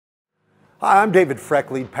Hi, I'm David Frech,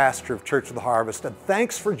 lead pastor of Church of the Harvest, and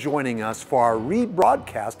thanks for joining us for our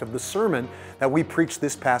rebroadcast of the sermon that we preached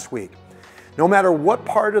this past week. No matter what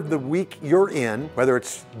part of the week you're in, whether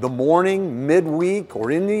it's the morning, midweek, or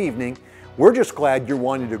in the evening, we're just glad you're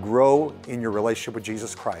wanting to grow in your relationship with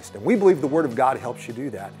Jesus Christ. And we believe the Word of God helps you do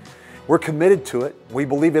that. We're committed to it. We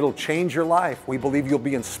believe it'll change your life. We believe you'll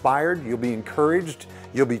be inspired, you'll be encouraged,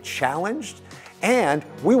 you'll be challenged, and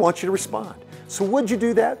we want you to respond. So would you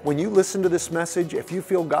do that when you listen to this message? If you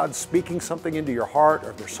feel God speaking something into your heart,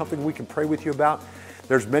 or if there's something we can pray with you about,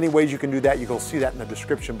 there's many ways you can do that. You can see that in the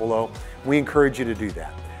description below. We encourage you to do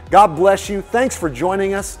that. God bless you. Thanks for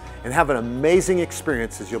joining us, and have an amazing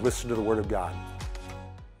experience as you listen to the Word of God.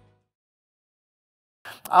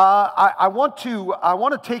 I want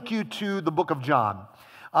to take you to the book of John.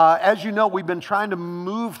 As you know, we've been trying to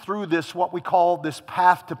move through this, what we call this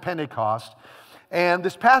path to Pentecost. And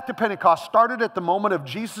this path to Pentecost started at the moment of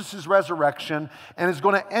Jesus' resurrection and is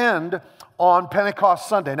going to end on Pentecost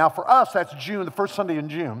Sunday. Now for us, that's June, the first Sunday in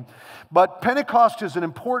June. But Pentecost is an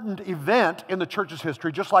important event in the church's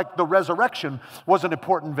history, just like the resurrection was an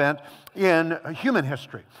important event in human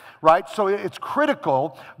history, right? So it's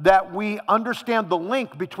critical that we understand the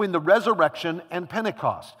link between the resurrection and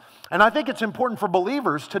Pentecost. And I think it's important for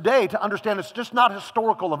believers today to understand it's just not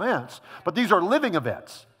historical events, but these are living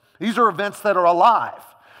events. These are events that are alive.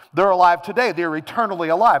 They're alive today. They're eternally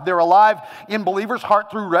alive. They're alive in believers'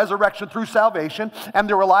 heart through resurrection, through salvation, and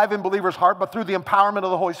they're alive in believers' heart, but through the empowerment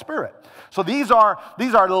of the Holy Spirit. So these are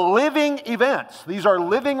living events. These are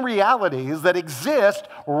living realities that exist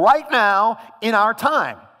right now in our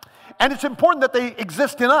time. And it's important that they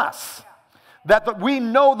exist in us, that we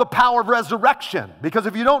know the power of resurrection. Because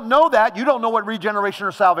if you don't know that, you don't know what regeneration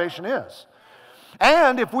or salvation is.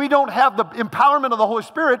 And if we don't have the empowerment of the Holy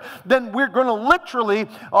Spirit, then we're going to literally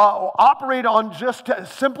operate on just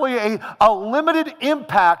simply a limited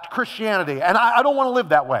impact Christianity. And I don't want to live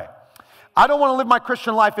that way. I don't want to live my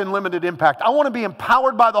Christian life in limited impact. I want to be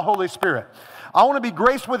empowered by the Holy Spirit. I want to be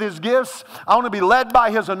graced with His gifts. I want to be led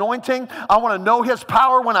by His anointing. I want to know His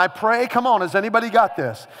power when I pray. Come on, has anybody got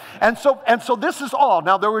this? And so this is all.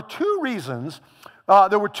 Now, there were two reasons,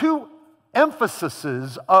 there were two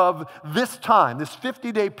emphases of this time, this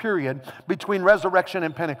 50-day period between resurrection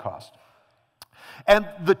and Pentecost. And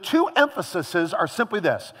the two emphases are simply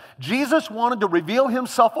this. Jesus wanted to reveal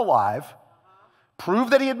Himself alive,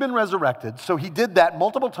 prove that He had been resurrected, so He did that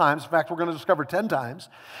multiple times. In fact, we're going to discover 10 times.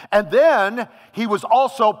 And then He was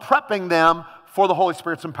also prepping them for the Holy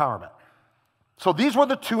Spirit's empowerment. So these were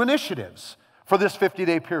the two initiatives for this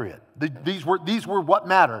 50-day period. These were what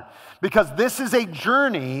mattered, because this is a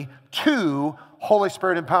journey to Holy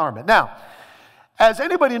Spirit empowerment. Now, as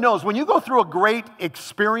anybody knows, when you go through a great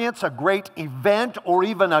experience, a great event, or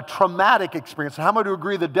even a traumatic experience, and how many would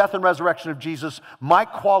agree the death and resurrection of Jesus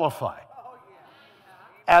might qualify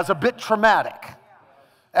as a bit traumatic,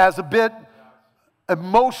 as a bit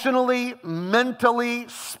emotionally, mentally,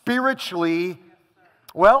 spiritually,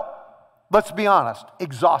 well, let's be honest,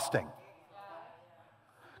 exhausting.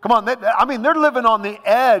 Come on, they're living on the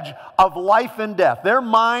edge of life and death. Their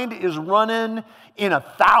mind is running in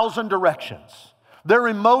 1,000 directions. Their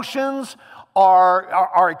emotions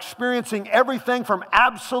are experiencing everything from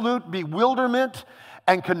absolute bewilderment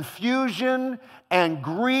and confusion and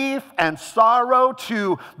grief and sorrow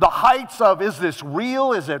to the heights of, is this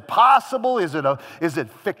real? Is it possible? Is it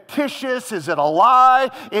fictitious? Is it a lie?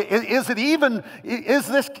 Is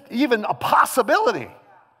this even a possibility?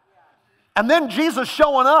 And then Jesus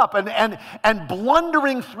showing up and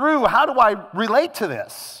blundering through, how do I relate to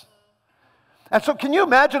this? And so can you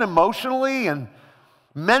imagine emotionally and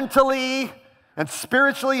mentally and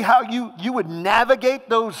spiritually how you would navigate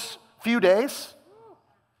those few days?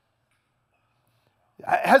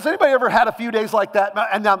 Has anybody ever had a few days like that?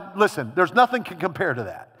 And now listen, there's nothing can compare to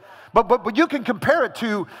that. But you can compare it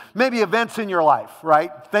to maybe events in your life, right?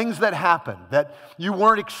 Things that happened that you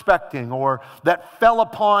weren't expecting, or that fell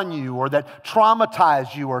upon you, or that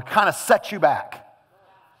traumatized you, or kind of set you back.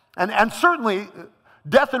 And certainly,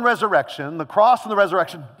 death and resurrection, the cross and the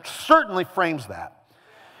resurrection, certainly frames that.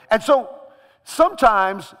 And so,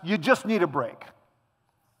 sometimes you just need a break.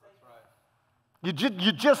 You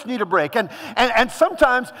just need a break. And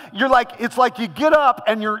sometimes it's like you get up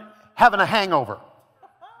and you're having a hangover.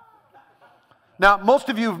 Now, most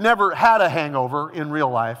of you have never had a hangover in real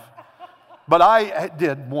life, but I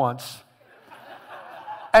did once.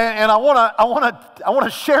 And I want to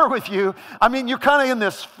share with you. I mean, you're kind of in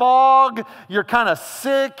this fog. You're kind of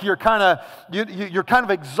sick. You're kind of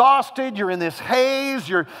exhausted. You're in this haze.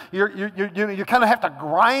 You kind of have to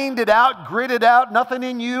grind it out, grit it out. Nothing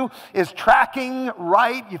in you is tracking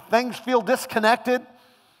right. Things feel disconnected.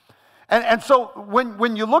 And so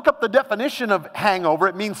when you look up the definition of hangover,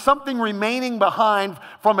 it means something remaining behind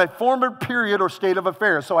from a former period or state of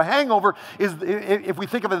affairs. So a hangover is, if we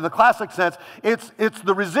think of it in the classic sense, it's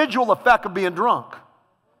the residual effect of being drunk.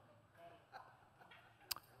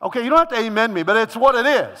 Okay, you don't have to amen me, but it's what it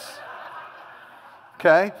is.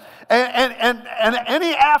 Okay? And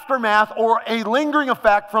any aftermath or a lingering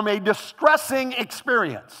effect from a distressing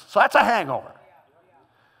experience. So that's a hangover.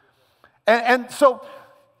 And so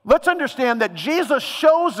let's understand that Jesus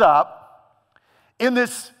shows up in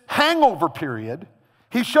this hangover period.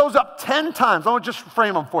 He shows up 10 times. I want to just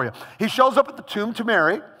frame them for you. He shows up at the tomb to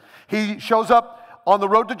Mary. He shows up on the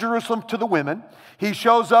road to Jerusalem to the women. He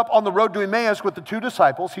shows up on the road to Emmaus with the 2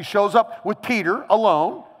 disciples. He shows up with Peter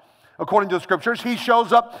alone, according to the scriptures. He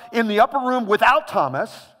shows up in the upper room without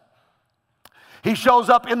Thomas. He shows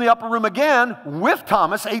up in the upper room again with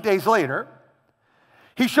Thomas 8 days later.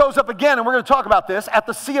 He shows up again, and we're going to talk about this, at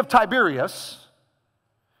the Sea of Tiberias.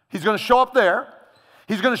 He's going to show up there.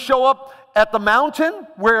 He's going to show up at the mountain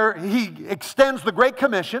where he extends the Great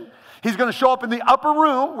Commission. He's going to show up in the upper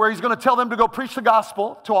room where he's going to tell them to go preach the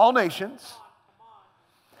gospel to all nations.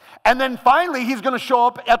 And then finally, he's going to show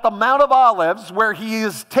up at the Mount of Olives where he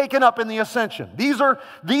is taken up in the ascension. These are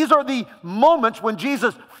the moments when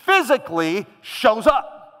Jesus physically shows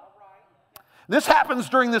up. This happens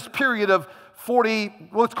during this period of 40,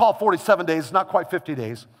 well, let's call it 47 days, not quite 50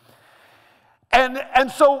 days.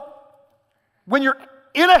 And so when you're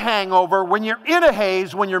in a hangover, when you're in a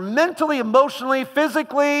haze, when you're mentally, emotionally,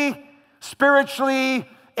 physically, spiritually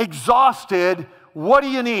exhausted, what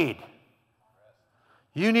do you need?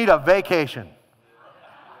 You need a vacation.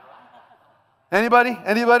 Anybody?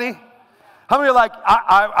 Anybody? How many are like,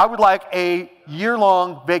 I would like a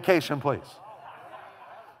year-long vacation, please?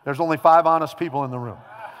 There's only 5 honest people in the room.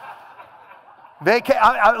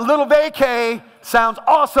 A little vacay sounds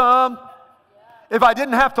awesome. If I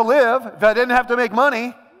didn't have to live, if I didn't have to make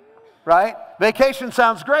money, right? Vacation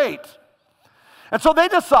sounds great. And so they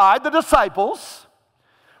decide, the disciples,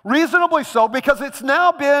 reasonably so, because it's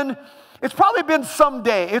probably been some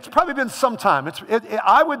day, it's probably been some time.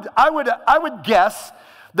 I would guess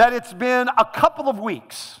that it's been a couple of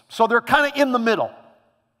weeks. So they're kind of in the middle.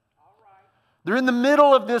 They're in the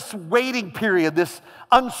middle of this waiting period, this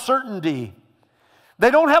uncertainty. They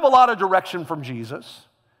don't have a lot of direction from Jesus.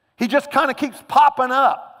 He just kind of keeps popping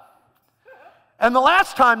up. And the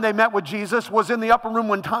last time they met with Jesus was in the upper room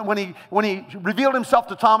when he revealed himself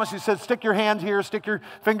to Thomas. He said, stick your hand here, stick your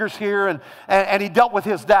fingers here. And he dealt with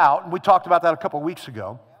his doubt. And we talked about that a couple of weeks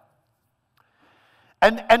ago.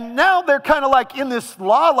 And now they're kind of like in this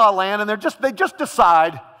la-la land, and they just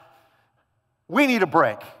decide, we need a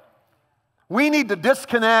break. We need to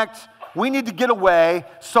disconnect. We need to get away,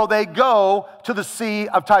 so they go to the Sea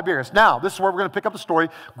of Tiberias. Now, this is where we're going to pick up the story.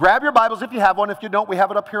 Grab your Bibles if you have one. If you don't, we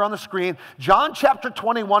have it up here on the screen. John chapter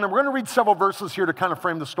 21, and we're going to read several verses here to kind of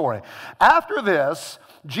frame the story. After this,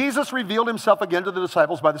 Jesus revealed himself again to the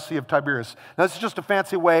disciples by the Sea of Tiberias. Now, this is just a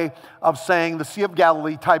fancy way of saying the Sea of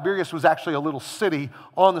Galilee. Tiberias was actually a little city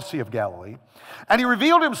on the Sea of Galilee. And he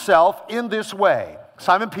revealed himself in this way.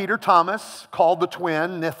 Simon Peter, Thomas, called the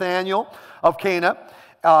twin, Nathanael of Cana,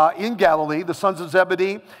 in Galilee, the sons of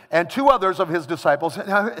Zebedee, and 2 others of his disciples.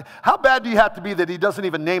 Now, how bad do you have to be that he doesn't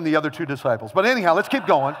even name the other 2 disciples? But anyhow, let's keep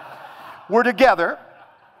going. We're together.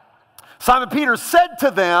 Simon Peter said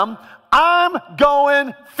to them, I'm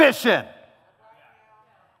going fishing.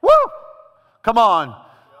 Woo! Come on,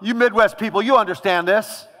 you Midwest people, you understand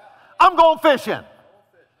this. I'm going fishing.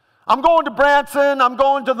 I'm going to Branson. I'm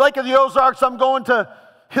going to Lake of the Ozarks. I'm going to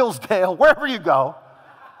Hillsdale, wherever you go.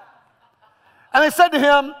 And they said to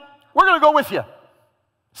him, we're going to go with you.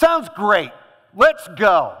 Sounds great. Let's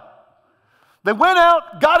go. They went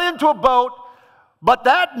out, got into a boat, but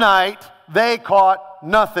that night they caught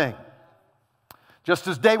nothing. Just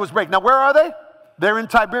as day was breaking. Now, where are they? They're in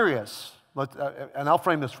Tiberias. And I'll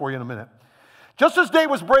frame this for you in a minute. Just as day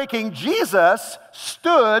was breaking, Jesus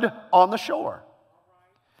stood on the shore.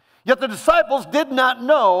 Yet the disciples did not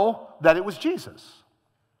know that it was Jesus.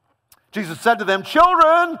 Jesus said to them,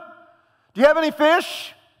 children, do you have any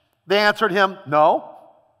fish? They answered him, no.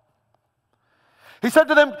 He said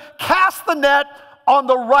to them, cast the net on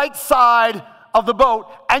the right side of the boat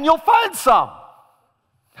and you'll find some.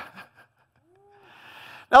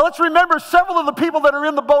 Now let's remember, several of the people that are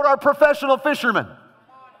in the boat are professional fishermen.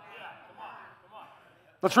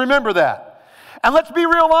 Let's remember that. And let's be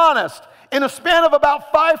real honest. In a span of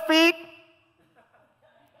about 5 feet,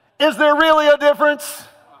 is there really a difference?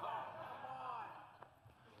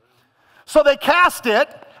 So they cast it,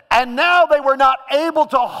 and now they were not able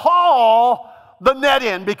to haul the net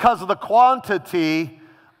in because of the quantity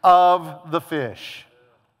of the fish.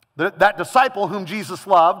 That disciple whom Jesus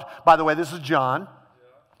loved, by the way, this is John.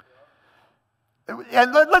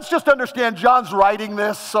 And let's just understand, John's writing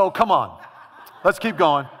this, so come on. Let's keep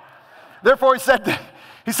going. Therefore, he said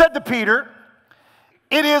to Peter,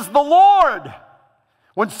 "It is the Lord."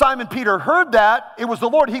 When Simon Peter heard that it was the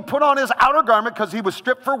Lord, he put on his outer garment because he was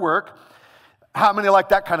stripped for work. How many like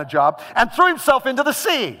that kind of job? And threw himself into the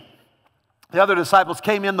sea. The other disciples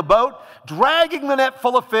came in the boat, dragging the net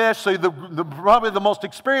full of fish. So probably the most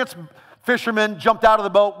experienced fishermen jumped out of the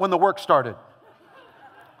boat when the work started.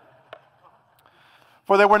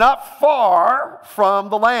 For they were not far from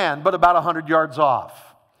the land, but about 100 yards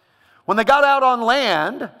off. When they got out on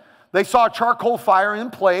land, they saw a charcoal fire in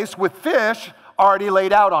place with fish already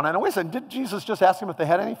laid out on it. And wait a second, did Jesus just ask them if they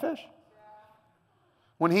had any fish?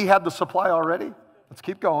 When he had the supply already? Let's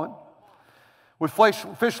keep going. With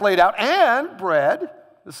fish laid out and bread.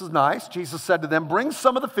 This is nice. Jesus said to them, "Bring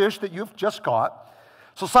some of the fish that you've just caught."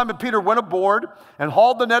 So Simon Peter went aboard and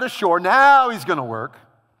hauled the net ashore. Now he's going to work.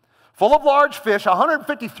 Full of large fish,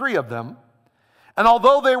 153 of them. And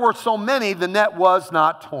although there were so many, the net was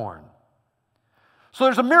not torn. So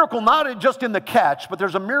there's a miracle not just in the catch, but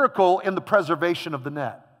there's a miracle in the preservation of the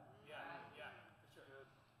net.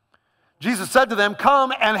 Jesus said to them,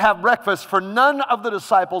 "Come and have breakfast," for none of the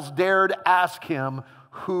disciples dared ask him,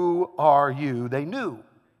 "Who are you?" They knew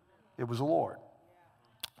it was the Lord.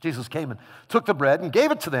 Jesus came and took the bread and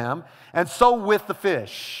gave it to them, and so with the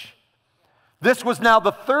fish. This was now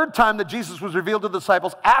the third time that Jesus was revealed to the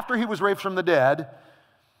disciples after he was raised from the dead.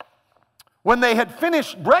 When they had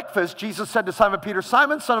finished breakfast, Jesus said to Simon Peter,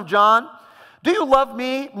 "Simon, son of John, do you love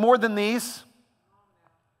me more than these?"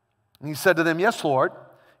 And he said to them, "Yes, Lord.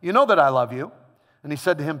 You know that I love you." And he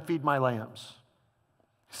said to him, "Feed my lambs."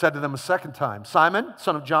 He said to them a second time, "Simon,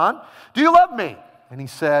 son of John, do you love me?" And he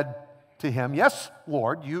said to him, "Yes,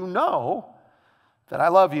 Lord, you know that I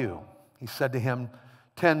love you." He said to him,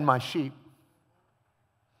 "Tend my sheep."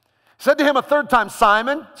 He said to him a third time,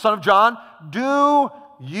 "Simon, son of John, do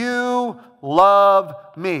you love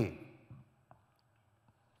me?"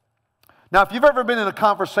 Now, if you've ever been in a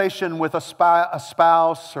conversation with a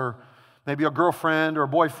spouse or maybe a girlfriend or a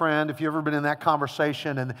boyfriend, if you've ever been in that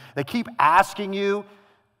conversation and they keep asking you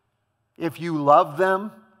if you love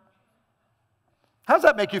them, how does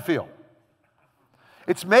that make you feel?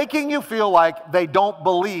 It's making you feel like they don't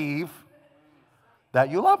believe that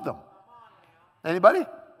you love them. Anybody?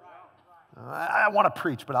 I want to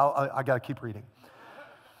preach, but I got to keep reading.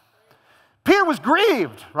 Peter was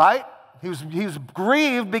grieved, right? He was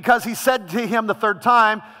grieved because he said to him the third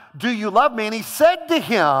time, "Do you love me?" And he said to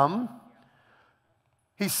him,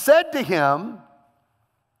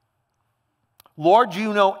 "Lord,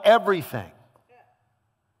 you know everything.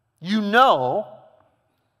 You know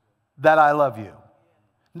that I love you."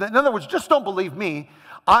 In other words, just don't believe me.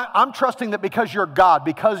 I'm trusting that because you're God,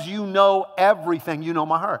 because you know everything, you know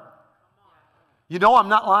my heart. You know I'm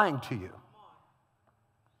not lying to you.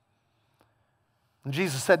 And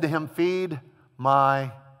Jesus said to him, "Feed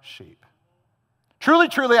my sheep. Truly,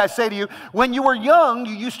 truly, I say to you, when you were young,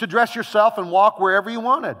 you used to dress yourself and walk wherever you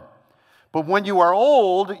wanted. But when you are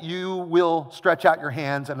old, you will stretch out your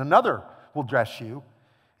hands, and another will dress you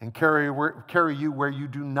and carry you where you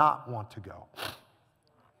do not want to go."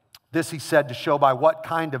 This he said to show by what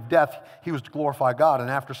kind of death he was to glorify God. And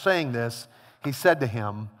after saying this, he said to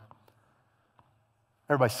him,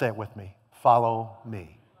 everybody say it with me, "Follow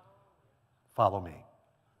me. Follow me."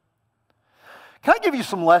 Can I give you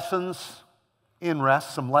some lessons in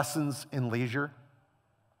rest, some lessons in leisure?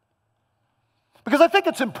 Because I think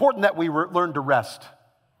it's important that we learn to rest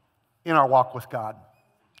in our walk with God.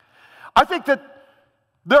 I think that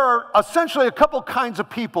there are essentially a couple kinds of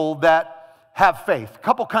people that have faith, a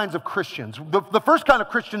couple kinds of Christians. The first kind of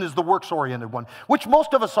Christian is the works-oriented one, which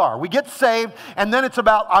most of us are. We get saved, and then it's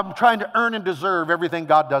about, I'm trying to earn and deserve everything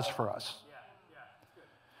God does for us.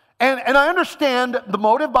 And I understand the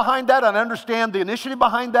motive behind that, and I understand the initiative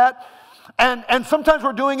behind that. And sometimes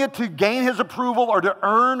we're doing it to gain his approval or to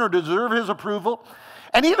earn or deserve his approval.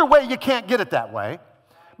 And either way, you can't get it that way.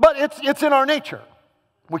 But it's in our nature.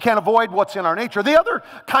 We can't avoid what's in our nature. The other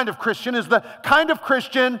kind of Christian is the kind of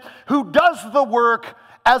Christian who does the work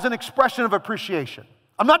as an expression of appreciation.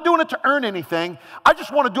 I'm not doing it to earn anything. I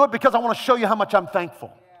just want to do it because I want to show you how much I'm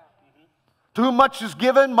thankful. To whom much is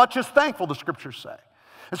given, much is thankful, the scriptures say.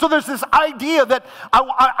 And so there's this idea that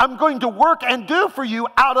I'm going to work and do for you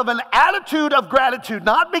out of an attitude of gratitude,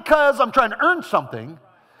 not because I'm trying to earn something,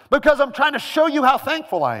 because I'm trying to show you how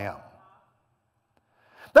thankful I am.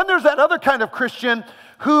 Then there's that other kind of Christian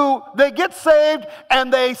who they get saved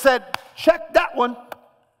and they said, check that one.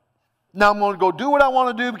 Now I'm going to go do what I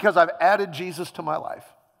want to do because I've added Jesus to my life.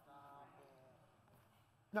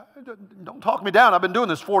 Now, don't talk me down. I've been doing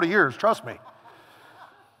this 40 years, trust me.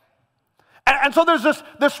 And so there's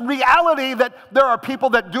this reality that there are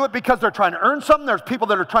people that do it because they're trying to earn something. There's people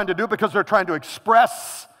that are trying to do it because they're trying to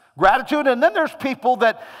express gratitude. And then there's people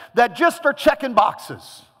that just are checking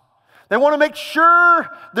boxes. They want to make sure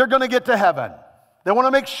they're going to get to heaven. They want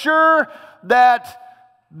to make sure that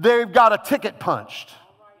they've got a ticket punched.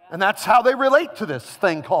 And that's how they relate to this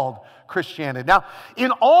thing called Christianity. Now,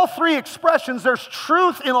 in all three expressions, there's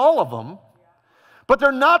truth in all of them, but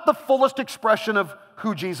they're not the fullest expression of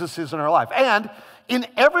who Jesus is in our life. And in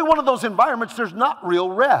every one of those environments, there's not real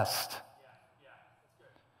rest.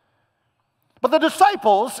 But the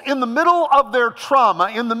disciples, in the middle of their trauma,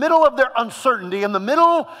 in the middle of their uncertainty, in the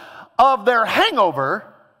middle of their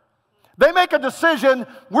hangover, they make a decision,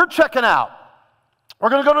 we're checking out. We're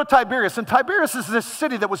going to go to Tiberias. And Tiberias is this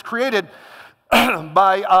city that was created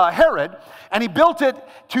by Herod, and he built it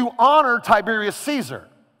to honor Tiberius Caesar.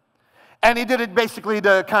 And he did it basically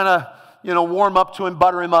to kind of, warm up to him,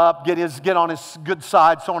 butter him up, get on his good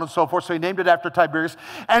side, so on and so forth. So he named it after Tiberias.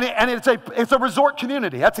 And it's a resort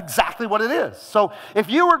community. That's exactly what it is. So if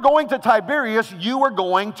you were going to Tiberias, you were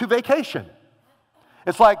going to vacation.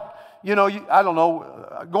 It's like, I don't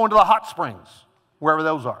know, going to the hot springs, wherever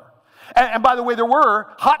those are. And by the way, there were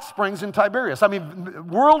hot springs in Tiberias. I mean,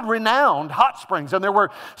 world-renowned hot springs. And there were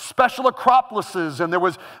special acropolises, and there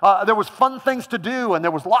was fun things to do, and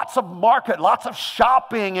there was lots of market, lots of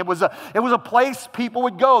shopping. It was a place people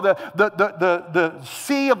would go. The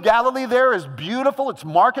Sea of Galilee there is beautiful. It's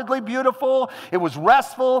markedly beautiful. It was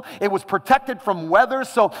restful. It was protected from weather,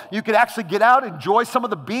 so you could actually get out, enjoy some of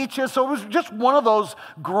the beaches. So it was just one of those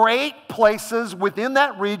great places within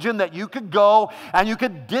that region that you could go and you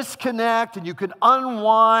could disconnect and you could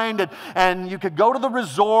unwind and you could go to the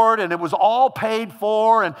resort and it was all paid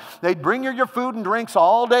for and they'd bring you your food and drinks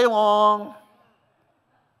all day long,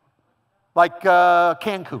 like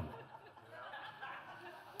Cancun.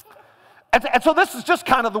 And so this is just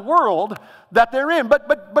kind of the world that they're in.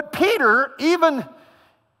 But Peter, even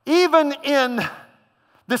in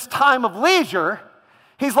this time of leisure,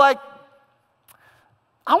 he's like,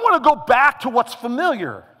 I want to go back to what's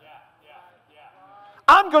familiar.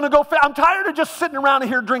 I'm tired of just sitting around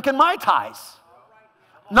here drinking Mai Tais.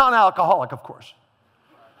 Non-alcoholic, of course.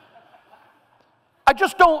 I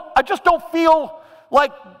just don't feel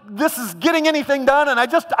like this is getting anything done, and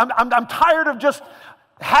I'm tired of just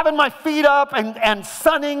having my feet up and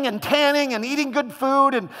sunning and tanning and eating good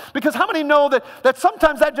food, and because how many know that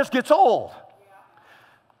sometimes that just gets old?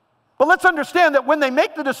 But let's understand that when they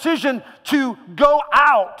make the decision to go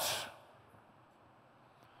out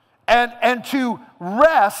and to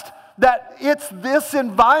rest, that it's this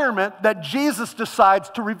environment that Jesus decides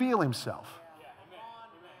to reveal himself.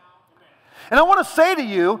 And I want to say to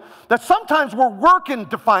you that sometimes we're working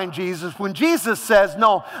to find Jesus when Jesus says,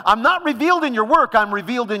 no, I'm not revealed in your work, I'm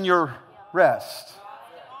revealed in your rest.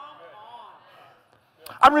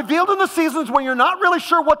 I'm revealed in the seasons when you're not really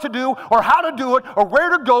sure what to do or how to do it or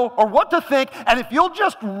where to go or what to think. And if you'll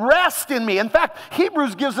just rest in me. In fact,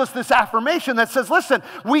 Hebrews gives us this affirmation that says, listen,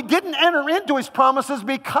 we didn't enter into his promises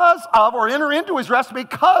enter into his rest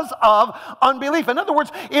because of unbelief. In other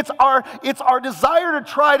words, it's our desire to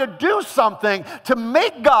try to do something to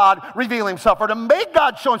make God reveal himself or to make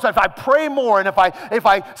God show himself. If I pray more and if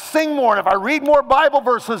I sing more and if I read more Bible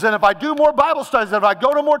verses and if I do more Bible studies and if I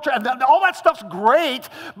go to more church, all that stuff's great.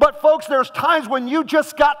 But folks, there's times when you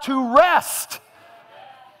just got to rest.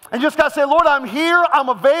 And you just got to say, Lord, I'm here, I'm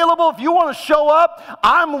available. If you want to show up,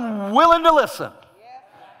 I'm willing to listen.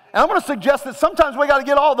 And I'm going to suggest that sometimes we got to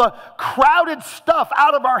get all the crowded stuff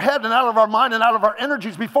out of our head and out of our mind and out of our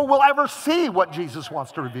energies before we'll ever see what Jesus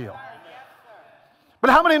wants to reveal. But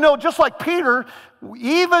how many know, just like Peter,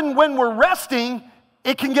 even when we're resting,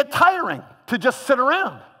 it can get tiring to just sit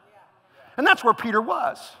around. And that's where Peter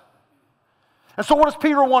was. And so what does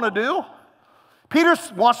Peter want to do? Peter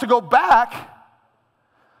wants to go back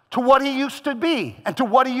to what he used to be and to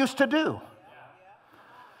what he used to do.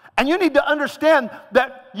 And you need to understand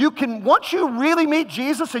that once you really meet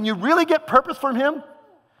Jesus and you really get purpose from him,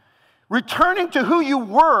 returning to who you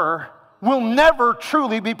were will never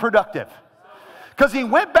truly be productive. Because he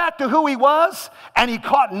went back to who he was and he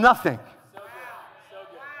caught nothing.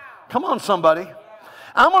 Come on, somebody.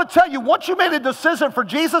 I'm going to tell you, once you made a decision for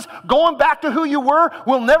Jesus, going back to who you were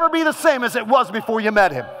will never be the same as it was before you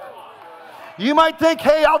met him. You might think,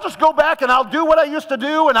 hey, I'll just go back and I'll do what I used to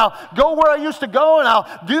do, and I'll go where I used to go, and I'll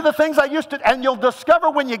do the things I used to, and you'll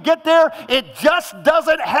discover when you get there, it just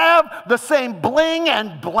doesn't have the same bling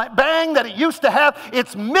and bang that it used to have.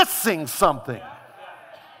 It's missing something.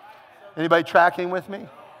 Anybody tracking with me? And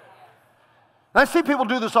I see people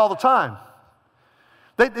do this all the time.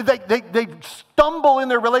 They stumble in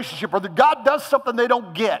their relationship, or God does something they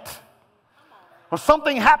don't get, or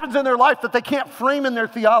something happens in their life that they can't frame in their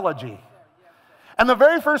theology. And the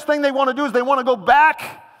very first thing they want to do is they want to go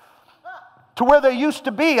back to where they used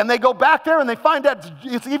to be, and they go back there and they find that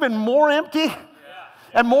it's even more empty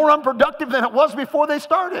and more unproductive than it was before they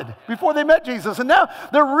started, before they met Jesus. And now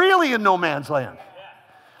they're really in no man's land.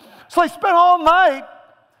 So they spend all night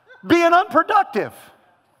being unproductive.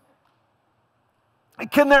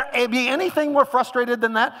 Can there be anything more frustrated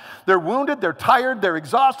than that? They're wounded, they're tired, they're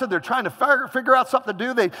exhausted, they're trying to figure out something to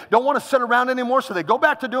do. They don't want to sit around anymore, so they go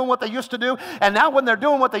back to doing what they used to do. And now when they're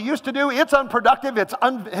doing what they used to do, it's unproductive, it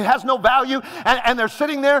has no value, and they're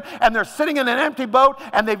sitting there, and they're sitting in an empty boat,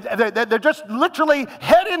 and they're just literally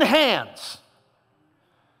head in hands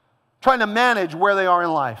trying to manage where they are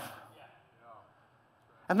in life.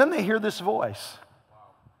 And then they hear this voice.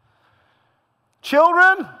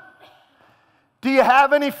 Children, do you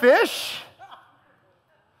have any fish?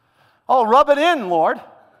 Oh, rub it in, Lord.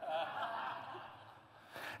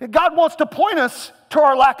 God wants to point us to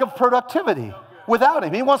our lack of productivity without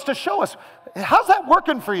him. He wants to show us. How's that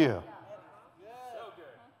working for you?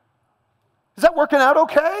 Is that working out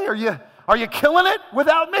okay? Are you killing it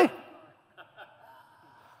without me?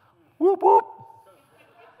 Whoop, whoop.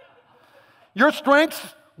 Your strength's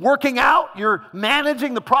working out, you're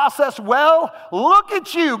managing the process well. Look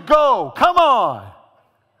at you go. Come on.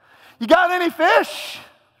 You got any fish?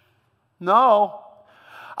 No.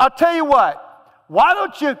 I'll tell you what. Why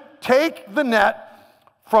don't you take the net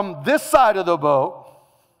from this side of the boat,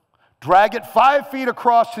 drag it 5 feet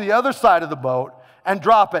across to the other side of the boat, and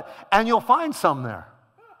drop it, and you'll find some there.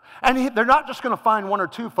 And they're not just going to find 1 or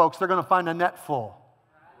 2, folks. They're going to find a net full.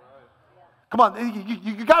 Come on,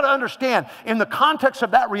 you got to understand, in the context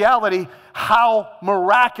of that reality, how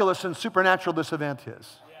miraculous and supernatural this event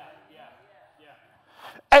is.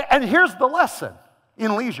 And here's the lesson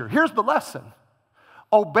in leisure. Here's the lesson.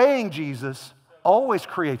 Obeying Jesus always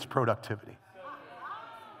creates productivity.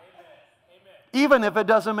 Even if it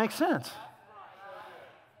doesn't make sense.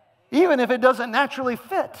 Even if it doesn't naturally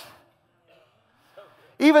fit.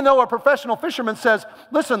 Even though a professional fisherman says,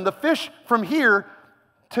 listen, the fish from here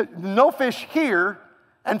to no fish here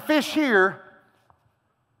and fish here.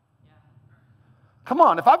 Come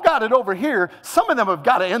on, if I've got it over here, some of them have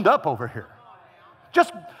got to end up over here.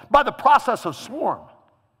 Just by the process of swarm.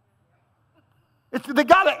 They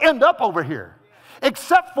got to end up over here.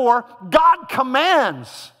 Except for God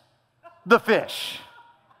commands the fish.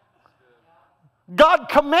 God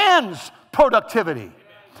commands productivity.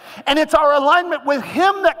 And it's our alignment with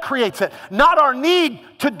him that creates it. Not our need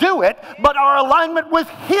to do it, but our alignment with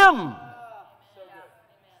him.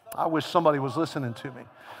 I wish somebody was listening to me.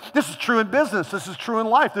 This is true in business. This is true in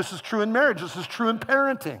life. This is true in marriage. This is true in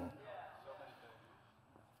parenting.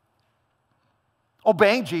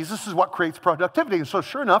 Obeying Jesus is what creates productivity. And so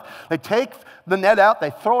sure enough, they take the net out,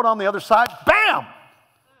 they throw it on the other side, bam!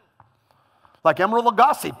 Like Emerald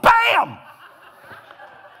Lagasse, bam!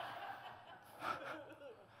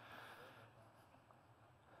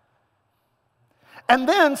 And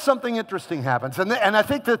then something interesting happens. And I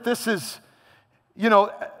think that this is,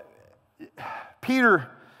 Peter,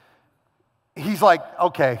 he's like,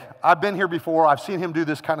 okay, I've been here before. I've seen him do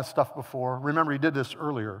this kind of stuff before. Remember, he did this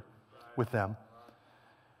earlier with them.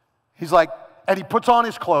 He's like, and he puts on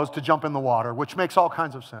his clothes to jump in the water, which makes all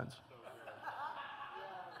kinds of sense.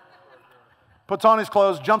 Puts on his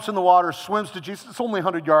clothes, jumps in the water, swims to Jesus. It's only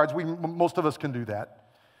 100 yards. Most of us can do that.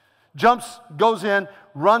 Jumps, goes in,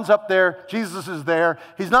 runs up there. Jesus is there.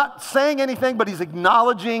 He's not saying anything, but he's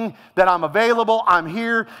acknowledging that I'm available. I'm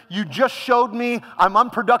here. You just showed me I'm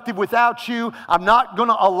unproductive without you. I'm not going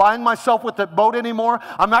to align myself with the boat anymore.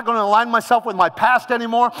 I'm not going to align myself with my past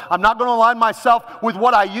anymore. I'm not going to align myself with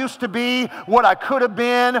what I used to be, what I could have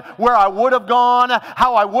been, where I would have gone,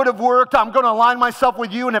 how I would have worked. I'm going to align myself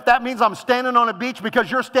with you. And if that means I'm standing on a beach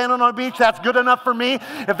because you're standing on a beach, that's good enough for me.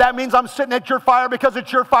 If that means I'm sitting at your fire because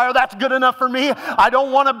it's your fire, that's good enough for me. I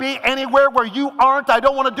don't want to be anywhere where you aren't. I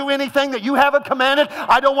don't want to do anything that you haven't commanded.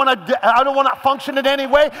 I don't want to function in any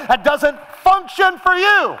way that doesn't function for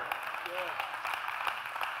you.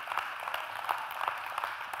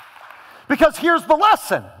 Because here's the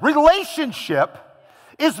lesson. Relationship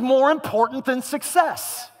is more important than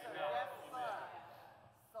success.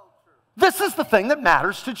 This is the thing that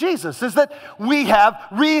matters to Jesus, is that we have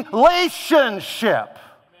relationship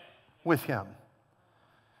with him.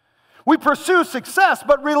 We pursue success,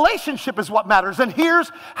 but relationship is what matters. And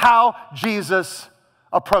here's how Jesus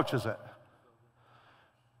approaches it.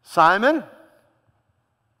 Simon,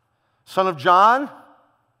 son of John,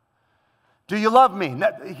 do you love me?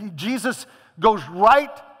 Now, Jesus goes right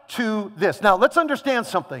to this. Now, let's understand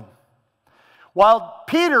something. While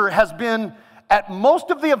Peter has been at most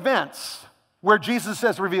of the events where Jesus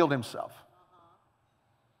has revealed himself,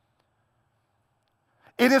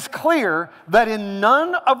 it is clear that in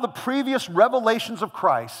none of the previous revelations of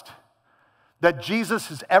Christ that Jesus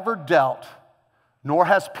has ever dealt, nor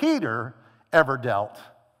has Peter ever dealt,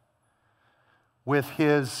 with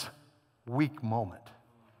his weak moment.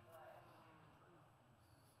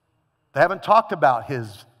 They haven't talked about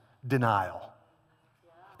his denial.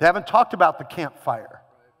 They haven't talked about the campfire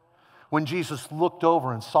when Jesus looked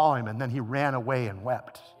over and saw him and then he ran away and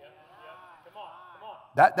wept.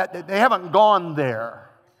 They haven't gone there.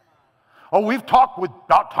 Oh, we've talked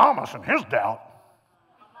about Thomas and his doubt.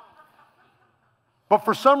 But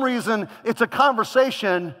for some reason, it's a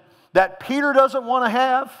conversation that Peter doesn't want to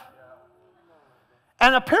have.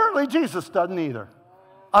 And apparently Jesus doesn't either.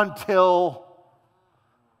 Until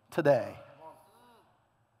today.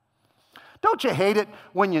 Don't you hate it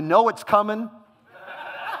when you know it's coming?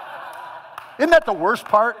 Isn't that the worst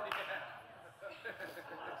part?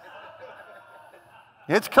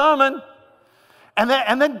 It's coming.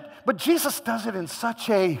 But Jesus does it in such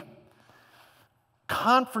a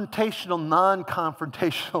confrontational,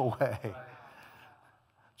 non-confrontational way.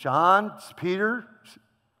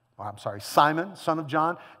 Simon, son of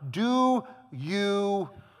John, do you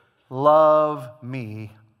love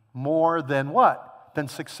me more than what? Than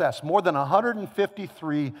success. More than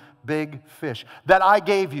 153 big fish that I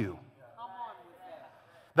gave you.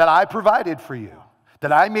 That I provided for you.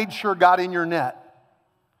 That I made sure got in your net.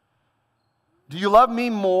 Do you love me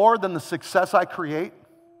more than the success I create?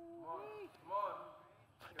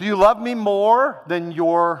 Do you love me more than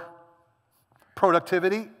your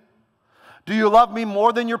productivity? Do you love me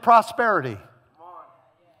more than your prosperity?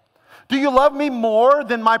 Do you love me more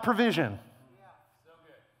than my provision?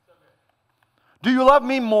 Do you love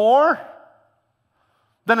me more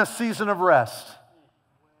than a season of rest?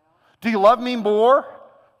 Do you love me more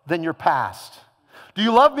than your past? Do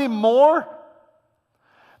you love me more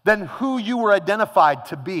than who you were identified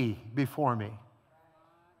to be before me?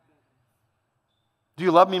 Do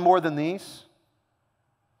you love me more than these?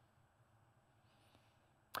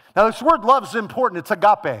 Now, this word love is important. It's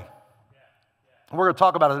agape. We're going to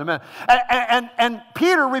talk about it in a minute. And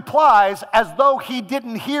Peter replies as though he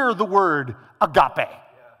didn't hear the word agape.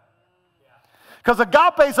 Because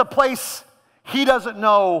agape is a place he doesn't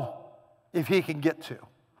know if he can get to.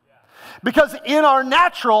 Because in our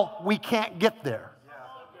natural, we can't get there.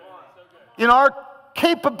 In our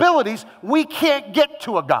capabilities, we can't get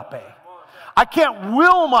to agape. I can't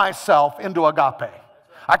will myself into agape.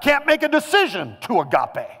 I can't make a decision to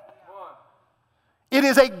agape. It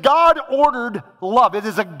is a God-ordered love. It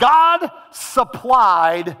is a God-supplied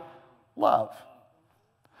love.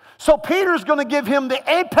 So Peter's going to give him the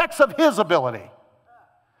apex of his ability.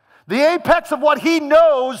 The apex of what he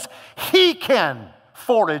knows he can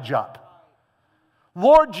forage up.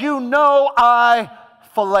 Lord, you know I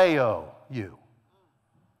phileo you.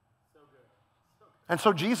 And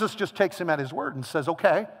so Jesus just takes him at his word and says,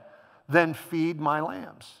 okay, then feed my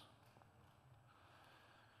lambs.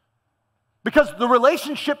 Because the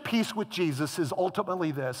relationship piece with Jesus is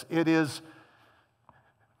ultimately this. It is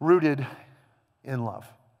rooted in love.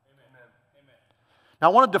 Amen. Now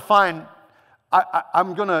I want to define,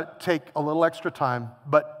 I'm going to take a little extra time,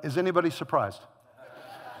 but is anybody surprised?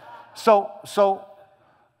 So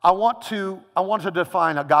I want to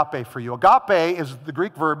define agape for you. Agape is the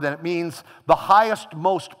Greek verb that it means the highest,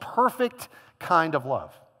 most perfect kind of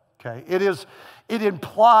love. Okay? It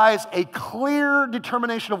implies a clear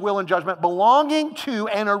determination of will and judgment belonging to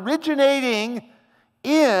and originating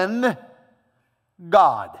in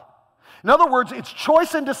God. In other words, it's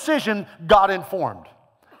choice and decision God-informed,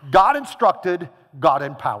 God-instructed,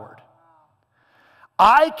 God-empowered.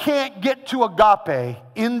 I can't get to agape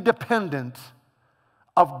independent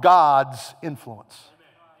of God's influence.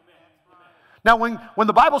 Now, when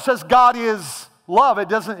the Bible says God is love,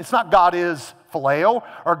 it's not God is phileo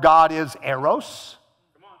or God is eros.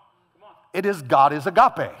 It is God is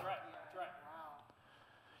agape.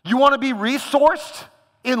 You want to be resourced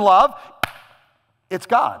in love? It's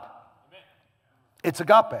God. It's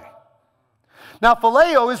agape. Now,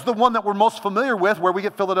 phileo is the one that we're most familiar with, where we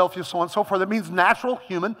get Philadelphia, so on and so forth. It means natural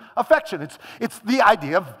human affection. It's the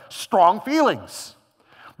idea of strong feelings.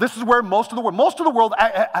 This is where most of the world,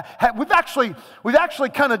 we've actually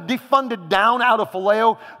kind of defunded down out of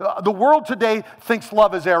phileo. The world today thinks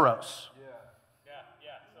love is eros.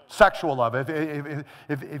 Sexual love.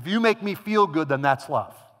 If you make me feel good, then that's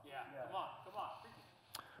love. Yeah. Come on.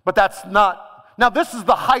 But that's not. Now, this is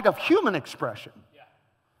the height of human expression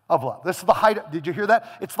of love. This is the height. Did you hear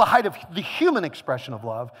that? It's the height of the human expression of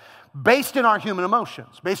love, based in our human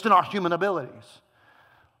emotions, based in our human abilities.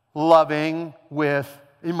 Loving with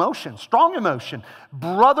emotion, strong emotion,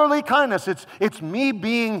 brotherly kindness. It's me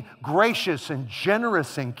being gracious and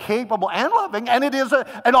generous and capable and loving, and it is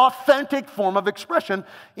an authentic form of expression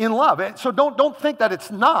in love. And so don't think that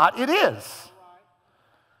it's not. It is.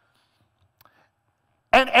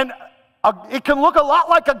 And it can look a lot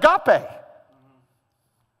like agape.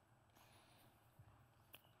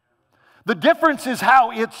 The difference is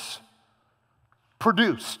how it's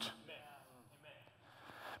produced.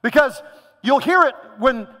 Because you'll hear it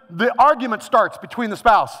when the argument starts between the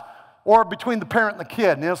spouse or between the parent and the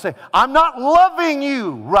kid. And they'll say, I'm not loving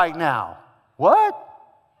you right now. What?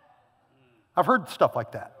 I've heard stuff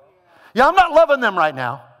like that. Yeah, I'm not loving them right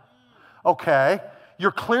now. Okay.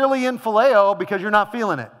 You're clearly in phileo because you're not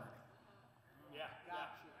feeling it.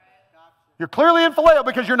 You're clearly in phileo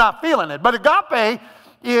because you're not feeling it. But agape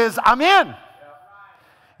is, I'm in.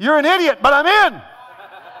 You're an idiot, but I'm in.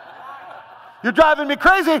 You're driving me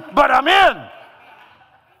crazy, but I'm in.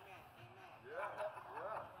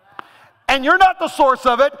 And you're not the source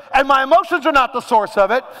of it, and my emotions are not the source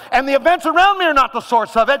of it, and the events around me are not the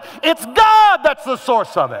source of it. It's God that's the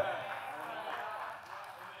source of it.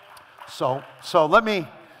 So let me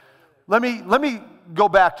go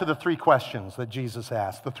back to the three questions that Jesus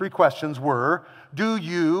asked. The three questions were,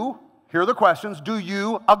 here are the questions, do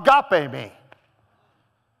you agape me?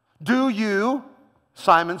 Do you,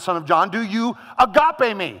 Simon, son of John, do you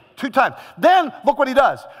agape me? 2 times. Then, look what he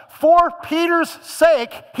does. For Peter's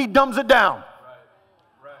sake, he dumbs it down.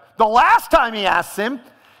 Right. The last time he asks him,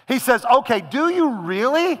 he says, okay, do you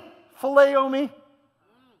really phileo me?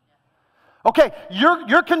 Okay,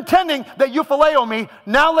 you're contending that you phileo me.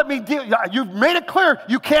 Now let me deal. You've made it clear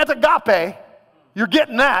you can't agape. You're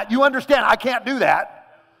getting that. You understand I can't do that.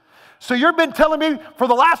 So you've been telling me for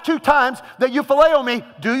the last 2 times that you phileo me.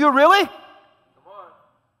 Do you really? Come on.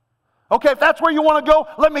 Okay, if that's where you want to go,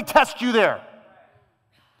 let me test you there.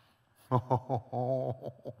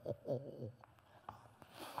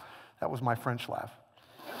 That was my French laugh.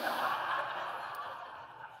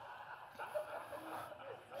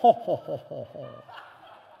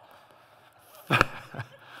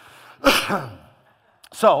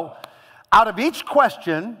 So, out of each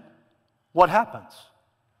question, what happens?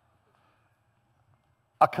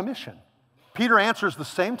 A commission. Peter answers the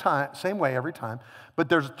same way every time, but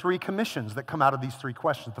there's 3 commissions that come out of these 3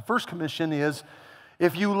 questions. The first commission is,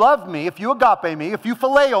 if you love me, if you agape me, if you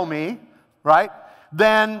phileo me, right,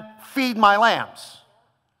 then feed my lambs.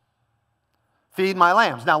 Feed my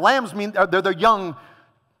lambs. Now, lambs mean they're the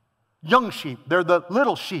young sheep. They're the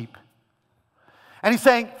little sheep. And he's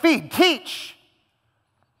saying, feed, teach,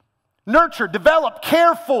 nurture, develop,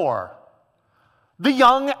 care for the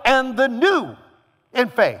young and the new in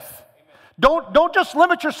faith. Don't just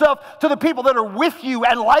limit yourself to the people that are with you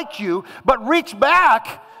and like you, but reach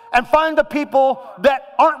back and find the people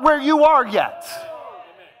that aren't where you are yet,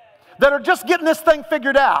 that are just getting this thing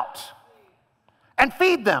figured out, and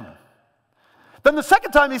feed them. Then the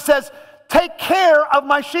second time he says, take care of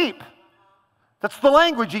my sheep. That's the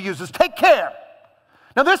language he uses, take care.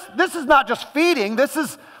 Now this is not just feeding, this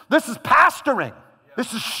is pastoring.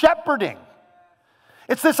 This is shepherding.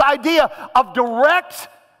 It's this idea of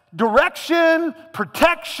direction,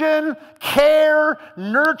 protection, care,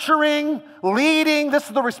 nurturing, leading. This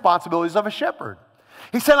is the responsibilities of a shepherd.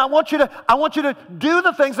 He said, I want you to do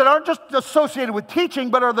the things that aren't just associated with teaching,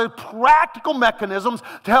 but are the practical mechanisms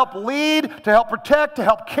to help lead, to help protect, to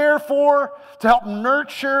help care for, to help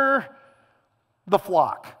nurture the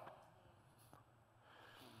flock.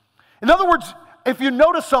 In other words, if you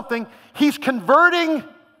notice something, he's converting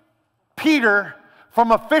Peter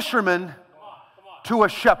from a fisherman to a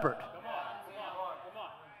shepherd.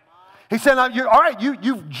 He said, all right,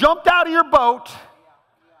 you've jumped out of your boat.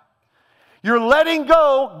 You're letting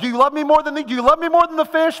go. Do you love me more than the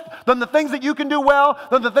fish, than the things that you can do well,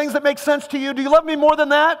 than the things that make sense to you? Do you love me more than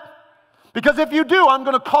that? Because if you do, I'm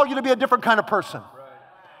going to call you to be a different kind of person.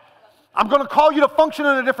 I'm going to call you to function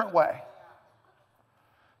in a different way.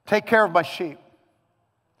 Take care of my sheep.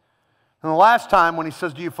 And the last time when he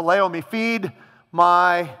says, do you phileo me? Feed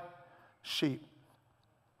my sheep.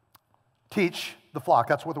 Teach the flock.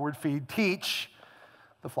 That's what the word feed. Teach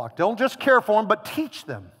the flock. Don't just care for them, but teach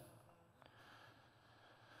them.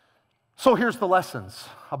 So here's the lessons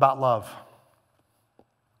about love.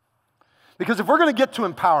 Because if we're going to get to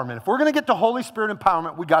empowerment, if we're going to get to Holy Spirit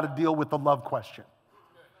empowerment, we got to deal with the love question.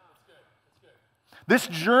 This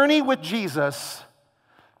journey with Jesus,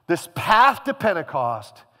 this path to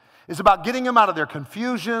Pentecost, is about getting them out of their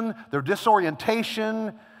confusion, their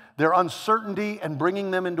disorientation, their uncertainty, and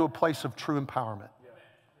bringing them into a place of true empowerment.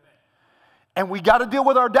 And we got to deal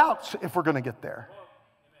with our doubts if we're going to get there.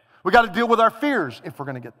 We got to deal with our fears if we're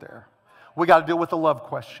going to get there. We got to deal with the love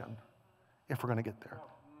question if we're going to get there.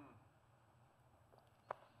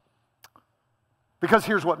 Because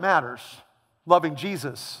here's what matters. Loving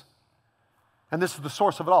Jesus, and this is the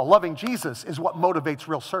source of it all, loving Jesus is what motivates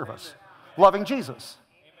real service. Loving Jesus.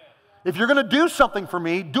 If you're going to do something for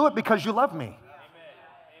me, do it because you love me.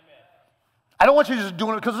 I don't want you just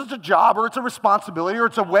doing it because it's a job or it's a responsibility or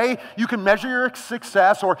it's a way you can measure your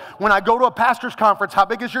success. Or when I go to a pastor's conference, how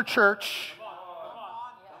big is your church?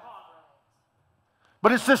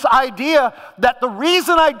 But it's this idea that the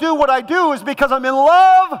reason I do what I do is because I'm in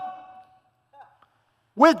love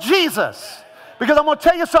with Jesus. Because I'm going to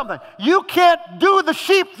tell you something. You can't do the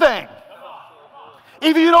sheep thing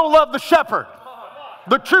if you don't love the shepherd.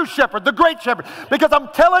 The true shepherd, the great shepherd. Because I'm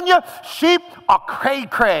telling you, sheep are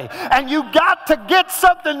cray-cray. And you got to get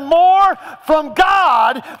something more from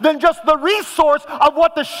God than just the resource of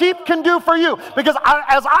what the sheep can do for you. Because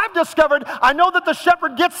as I've discovered, I know that the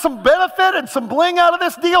shepherd gets some benefit and some bling out of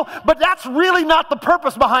this deal, but that's really not the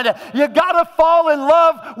purpose behind it. You got to fall in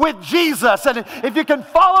love with Jesus. And if you can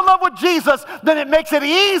fall in love with Jesus, then it makes it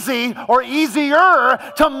easy or easier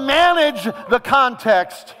to manage the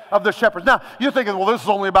context of the shepherds. Now, you're thinking, well, this is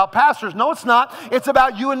only about pastors. No, it's not. It's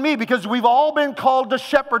about you and me because we've all been called to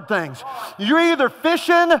shepherd things. You're either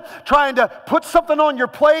fishing, trying to put something on your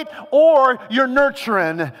plate, or you're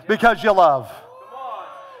nurturing because you love.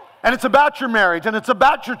 And it's about your marriage, and it's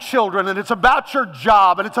about your children, and it's about your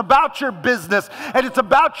job, and it's about your business, and it's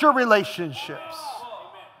about your relationships.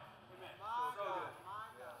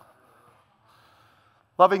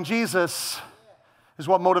 Loving Jesus is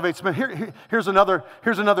what motivates me. Here's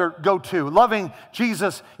another go-to. Loving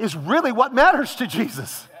Jesus is really what matters to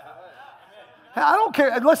Jesus. I don't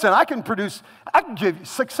care. Listen, I can give you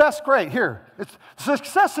success. Great. Here.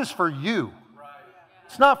 Success is for you.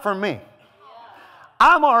 It's not for me.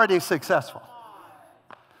 I'm already successful.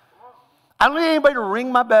 I don't need anybody to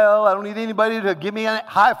ring my bell. I don't need anybody to give me a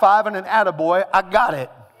high five and an attaboy. I got it.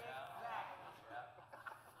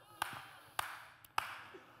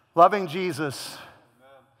 Loving Jesus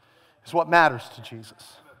is what matters to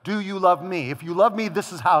Jesus. Do you love me? If you love me,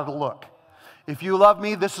 this is how it'll look. If you love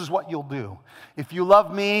me, this is what you'll do. If you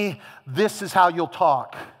love me, this is how you'll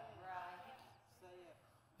talk.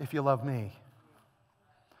 If you love me.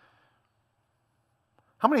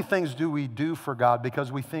 How many things do we do for God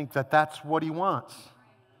because we think that that's what He wants?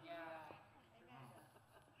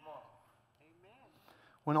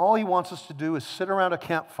 When all He wants us to do is sit around a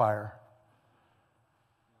campfire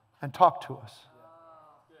and talk to us.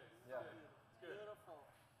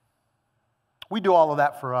 We do all of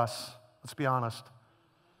that for us, let's be honest.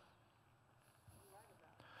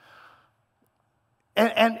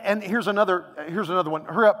 And here's another one.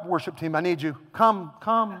 Hurry up, worship team, I need you. Come.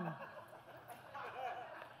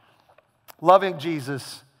 Loving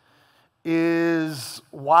Jesus is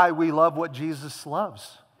why we love what Jesus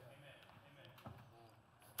loves.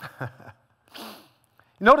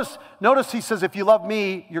 Notice he says, if you love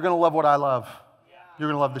me, you're going to love what I love. You're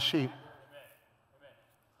going to love the sheep.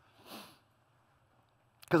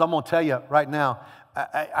 Because I'm going to tell you right now,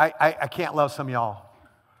 I can't love some of y'all.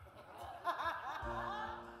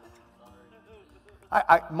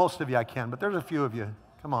 Most of you I can, but there's a few of you.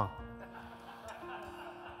 Come on.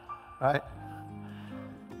 Right?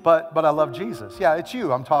 But I love Jesus. Yeah, it's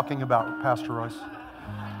you I'm talking about, Pastor Royce.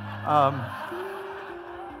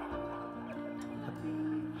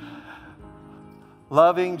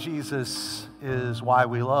 Loving Jesus is why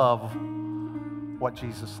we love what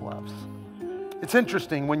Jesus loves. It's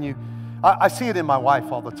interesting when I see it in my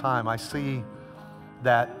wife all the time. I see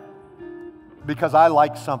that because I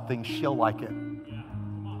like something, she'll like it.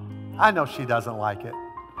 I know she doesn't like it.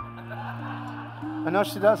 I know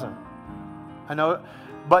she doesn't. I know,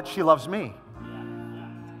 but she loves me.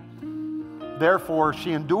 Therefore,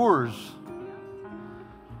 she endures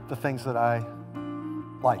the things that I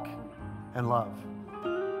like and love.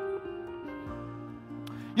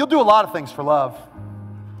 You'll do a lot of things for love.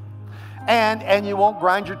 And you won't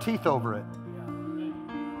grind your teeth over it.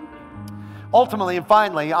 Ultimately and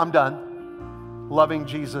finally, I'm done. loving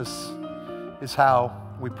Jesus is how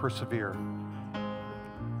we persevere.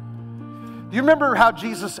 Do you remember how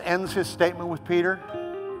Jesus ends his statement with Peter?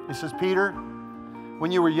 He says, Peter,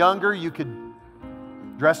 when you were younger, you could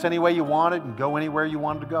dress any way you wanted and go anywhere you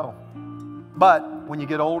wanted to go. But when you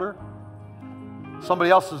get older,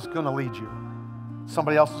 somebody else is going to lead you.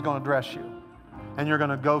 Somebody else is going to dress you. And you're going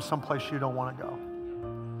to go someplace you don't want to go.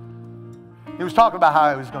 He was talking about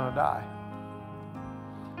how he was going to die.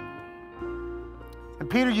 And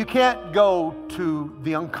Peter, you can't go to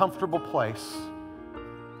the uncomfortable place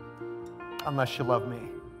unless you love me.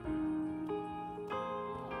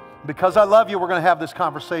 Because I love you, we're going to have this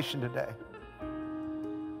conversation today.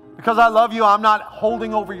 Because I love you, I'm not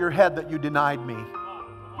holding over your head that you denied me.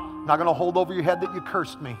 I'm not going to hold over your head that you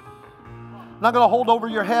cursed me. I'm not going to hold over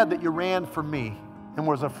your head that you ran from me and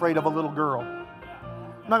was afraid of a little girl.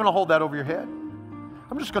 I'm not going to hold that over your head.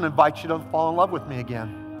 I'm just going to invite you to fall in love with me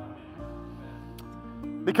again.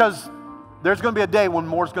 Because there's going to be a day when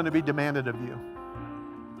more is going to be demanded of you.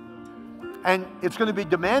 And it's going to be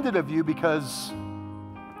demanded of you because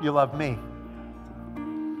you love me.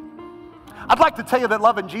 I'd like to tell you that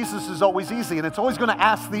loving Jesus is always easy, and it's always going to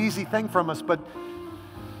ask the easy thing from us, but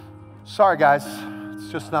sorry guys,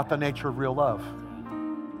 it's just not the nature of real love.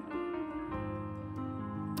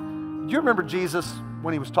 Do you remember Jesus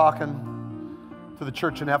when he was talking to the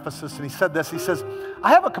church in Ephesus, and he said this? He says, I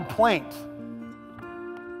have a complaint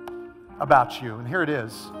about you, and here it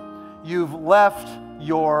is. You've left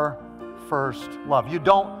your first love. You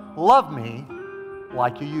don't love me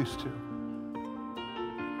like you used to.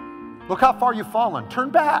 Look how far you've fallen. Turn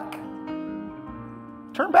back.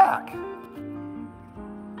 Turn back.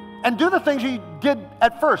 And do the things you did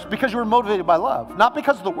at first because you were motivated by love, not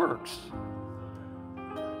because of the works,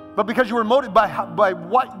 but because you were motivated by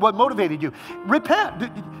what motivated you.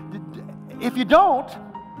 Repent. If you don't,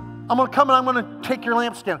 I'm going to come and I'm going to take your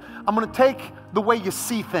lampstand. I'm going to take the way you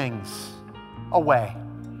see things away.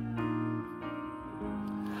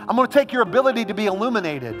 I'm going to take your ability to be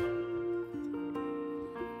illuminated.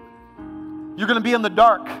 You're going to be in the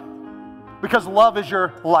dark because love is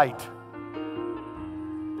your light.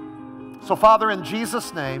 So, Father, in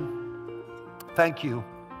Jesus' name, thank you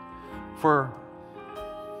for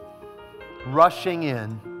rushing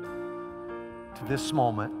in to this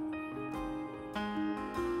moment,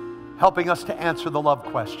 helping us to answer the love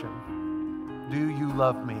question. Do you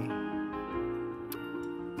love me?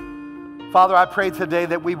 Father, I pray today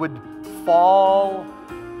that we would fall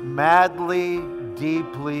madly,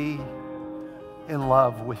 deeply in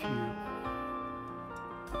love with you.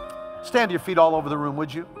 Stand to your feet all over the room,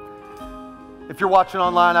 would you? If you're watching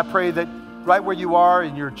online, I pray that right where you are,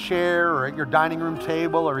 in your chair or at your dining room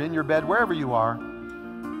table or in your bed, wherever you are,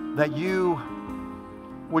 that you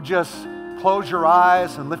would just close your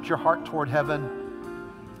eyes and lift your heart toward heaven.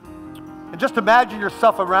 And just imagine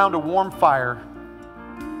yourself around a warm fire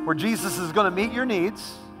where Jesus is going to meet your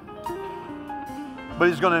needs, but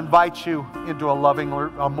he's going to invite you into a loving,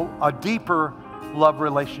 a deeper love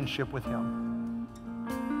relationship with him.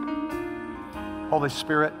 Holy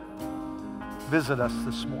Spirit, visit us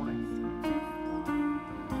this morning.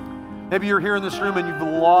 Maybe you're here in this room and you've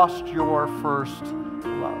lost your first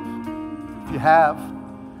love. If you have,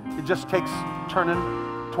 it just takes turning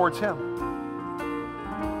towards him,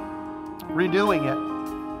 renewing it.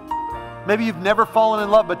 Maybe you've never fallen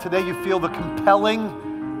in love, but today you feel the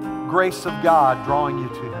compelling grace of God drawing you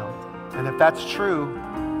to him. And if that's true,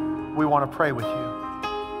 we want to pray with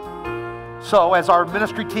you. So as our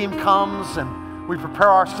ministry team comes and we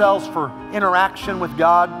prepare ourselves for interaction with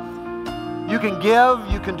God, you can give,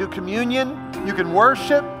 you can do communion, you can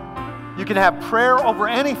worship, you can have prayer over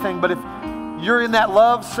anything, but if you're in that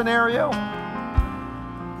love scenario,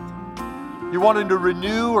 you're wanting to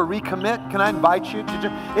renew or recommit, can I invite you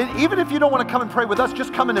to even if you don't want to come and pray with us,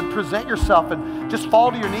 just come in and present yourself and just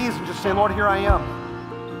fall to your knees and just say, Lord, here I am.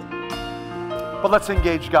 But let's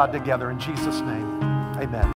engage God together in Jesus' name. Amen.